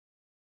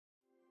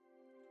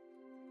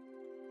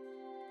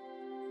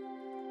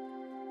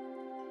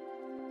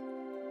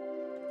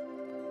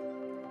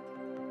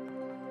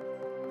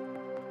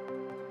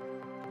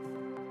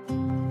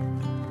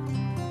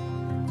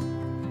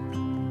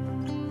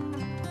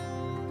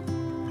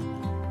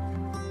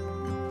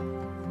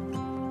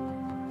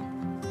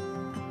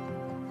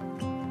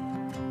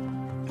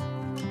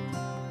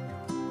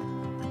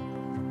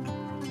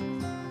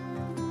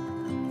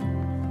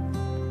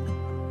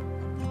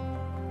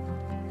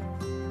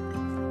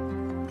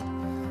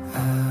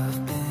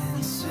I've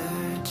been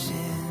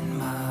searching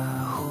my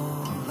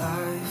whole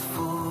life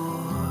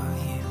for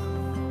you.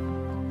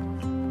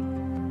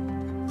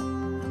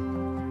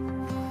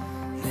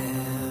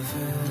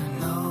 Never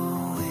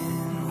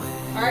knowing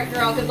where. All right,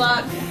 girl. Good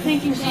luck.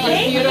 Thank you, Shane.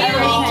 Thank you so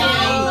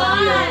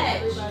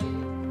much.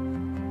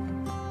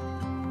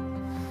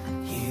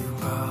 You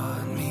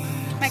brought me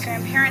My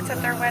grandparents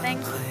at their wedding.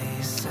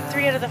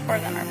 3 out of the 4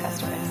 of them are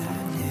passed away. So.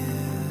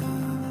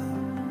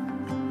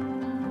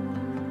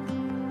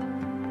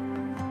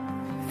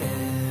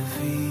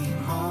 every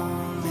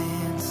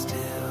moment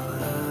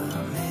still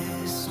a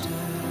mystery.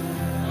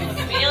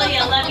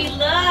 Amelia, let me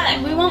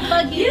look. We won't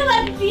bug you. You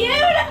look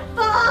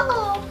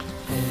beautiful.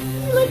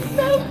 You look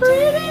so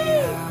pretty.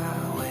 I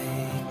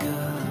wake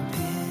up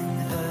in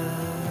a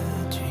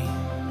dream.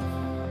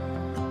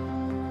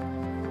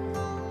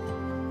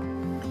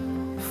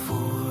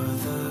 For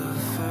the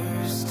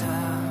first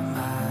time I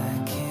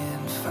can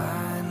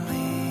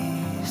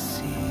finally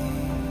see.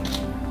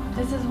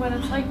 This is what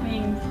it's like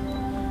being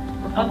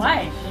a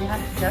wife. You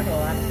have to juggle a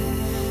lot.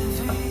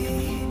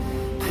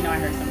 I know I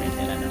heard somebody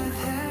say that.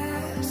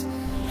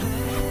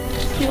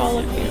 You all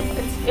look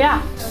beautiful.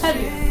 Yeah.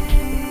 Heavy.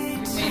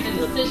 We made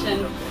the decision.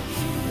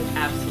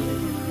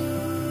 Absolutely.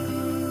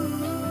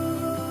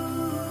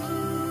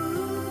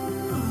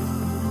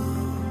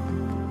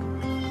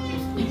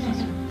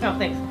 Oh,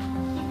 thanks.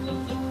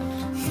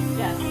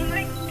 Yes. Oh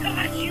my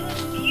gosh, you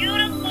look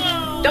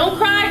beautiful. Don't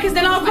cry, because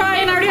then I'll cry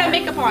and I already have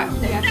makeup on.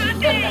 Stop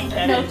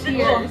it. No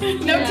tears.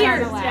 No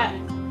tears. Yeah.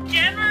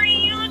 Demari,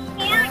 you look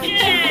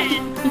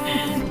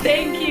gorgeous.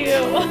 Thank you.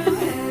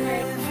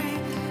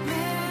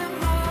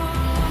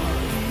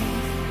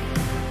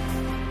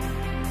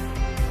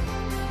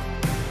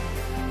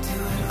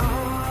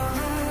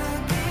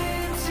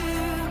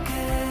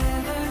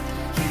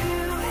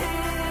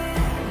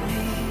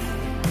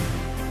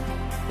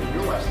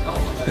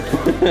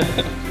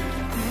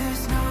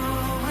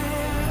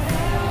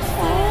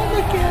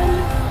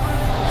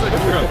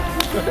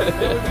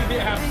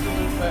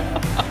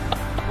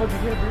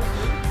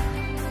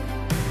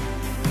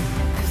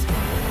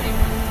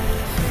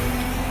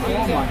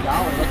 Oh my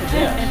God, look at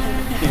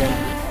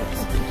this.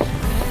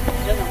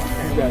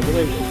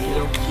 Congratulations,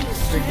 kiddo.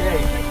 Big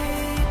day.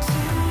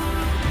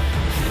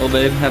 Well,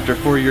 babe, after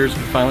 4 years,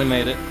 we finally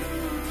made it.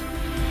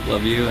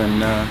 Love you,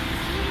 and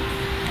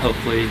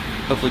hopefully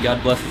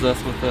God blesses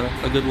us with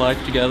a good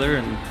life together.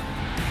 And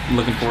I'm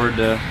looking forward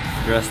to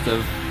the rest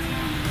of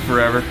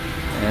forever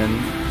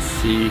and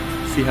see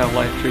how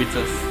life treats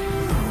us.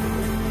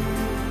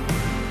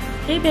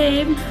 Hey,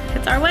 babe.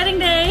 It's our wedding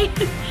day.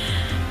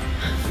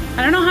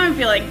 I don't know how I'm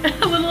feeling.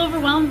 A little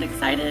overwhelmed,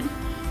 excited.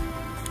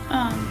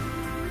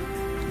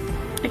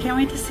 I can't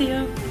wait to see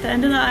you at the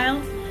end of the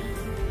aisle.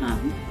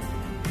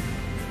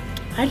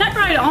 I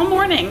cried all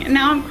morning, and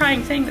now I'm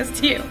crying saying this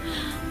to you.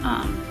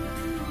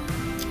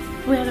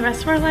 We have the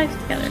rest of our lives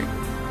together.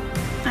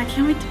 I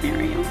can't wait to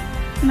marry you,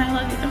 and I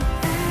love you.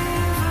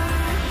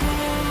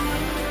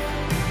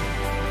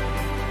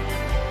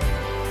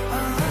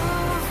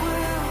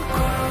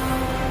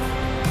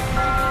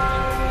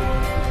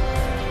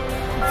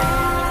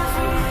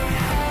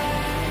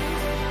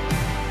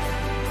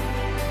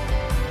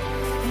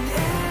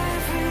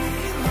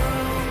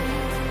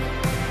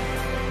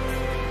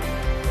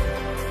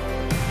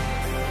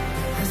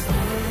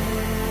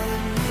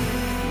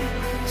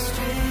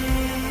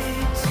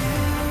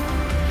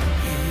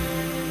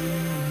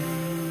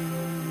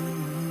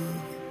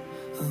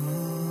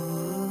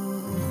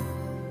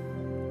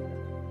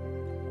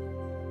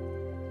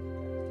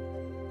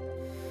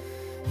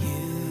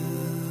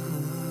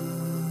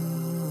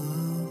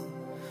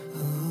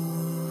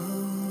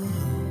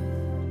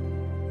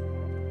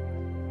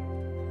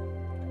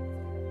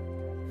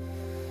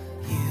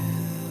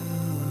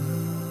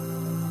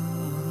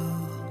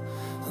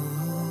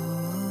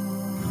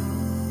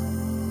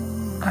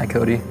 I,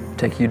 Cody,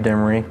 take you,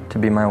 Demari, to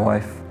be my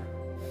wife.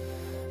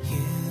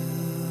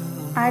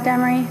 I,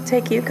 Demari,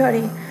 take you,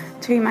 Cody,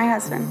 to be my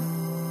husband.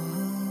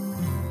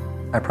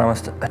 I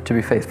promise to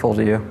be faithful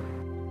to you.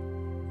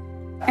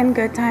 In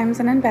good times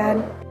and in bad.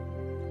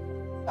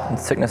 In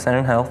sickness and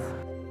in health.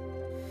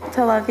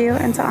 To love you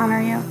and to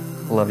honor you.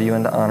 Love you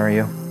and to honor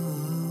you.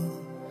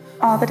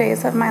 All the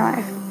days of my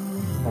life.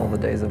 All the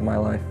days of my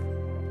life.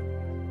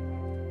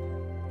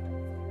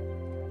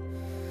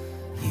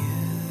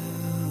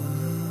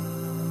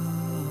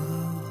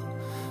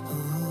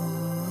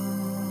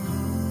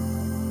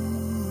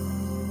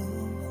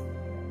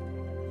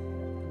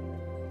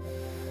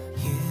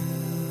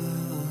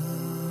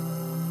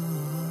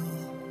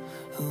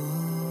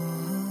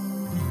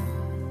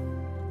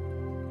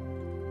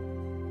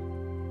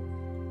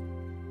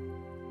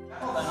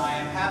 Gentlemen, I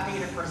am happy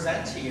to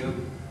present to you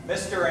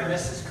Mr. and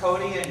Mrs.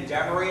 Cody and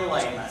Demari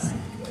Lehman.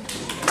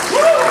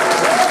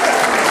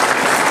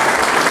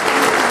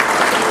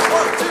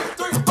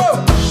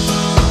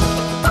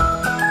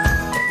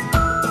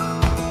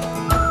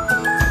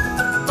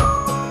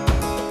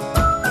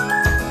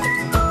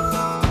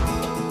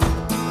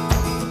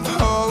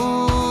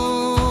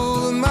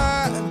 Hold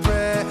my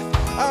breath.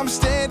 I'm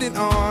standing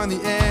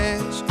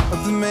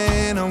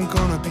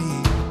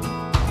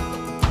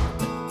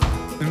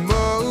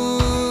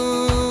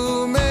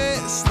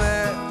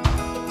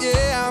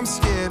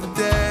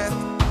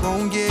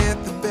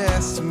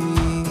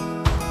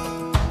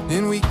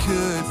And we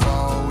could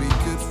fall, we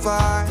could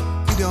fly.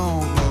 We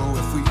don't know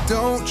if we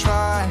don't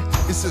try.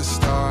 It's the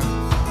start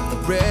of the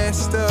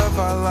rest of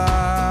our lives.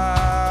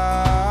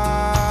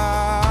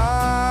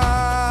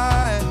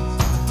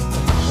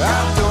 I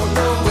don't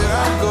know where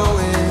I'm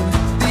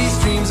going. These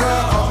dreams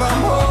are all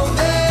I'm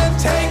holding.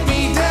 Take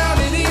me down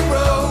any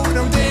road.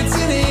 I'm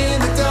dancing in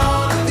the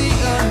dawn of the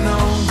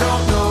unknown.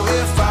 Don't know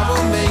if I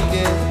will make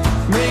it.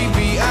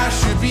 Maybe I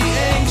should be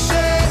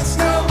anxious.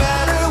 No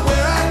matter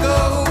where I go,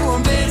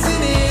 I'm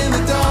dancing in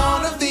the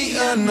dawn of the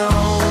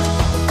unknown.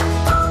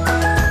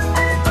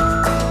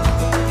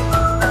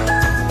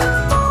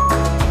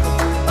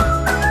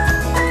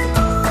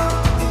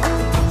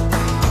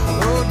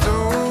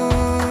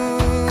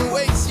 Oh, don't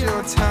waste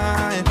your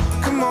time.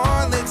 Come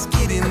on, let's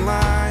get in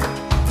line.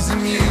 'Cause the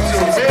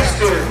music's back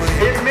to Mr.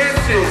 and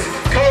Mrs.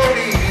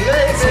 Cody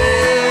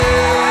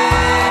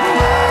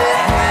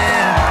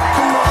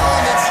Come on,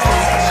 let's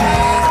take a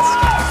chance.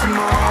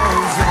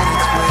 Tomorrow's on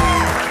its way.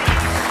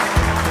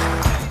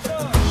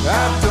 I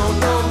don't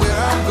know where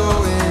I'm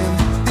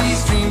going.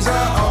 These dreams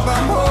are all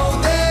I'm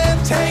holding.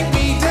 Take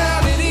me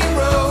down any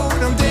road.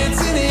 I'm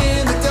dancing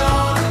in the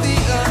dawn of the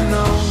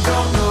unknown.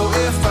 Don't know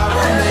if I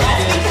will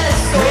make it.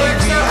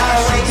 Maybe I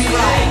should be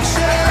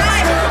anxious.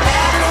 No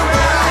matter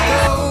where I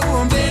go,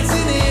 I'm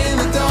dancing in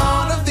the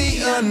dawn of the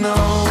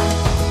unknown.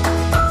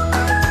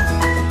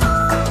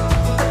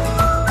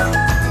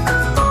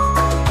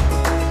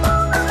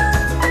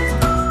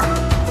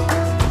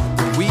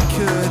 We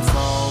could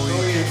fall,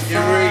 we could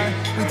fly.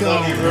 We don't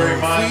love you very know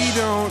if much.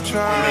 we don't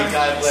try. May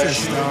God bless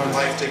It's you the with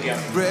life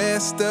together.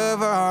 rest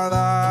of our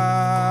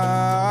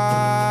lives.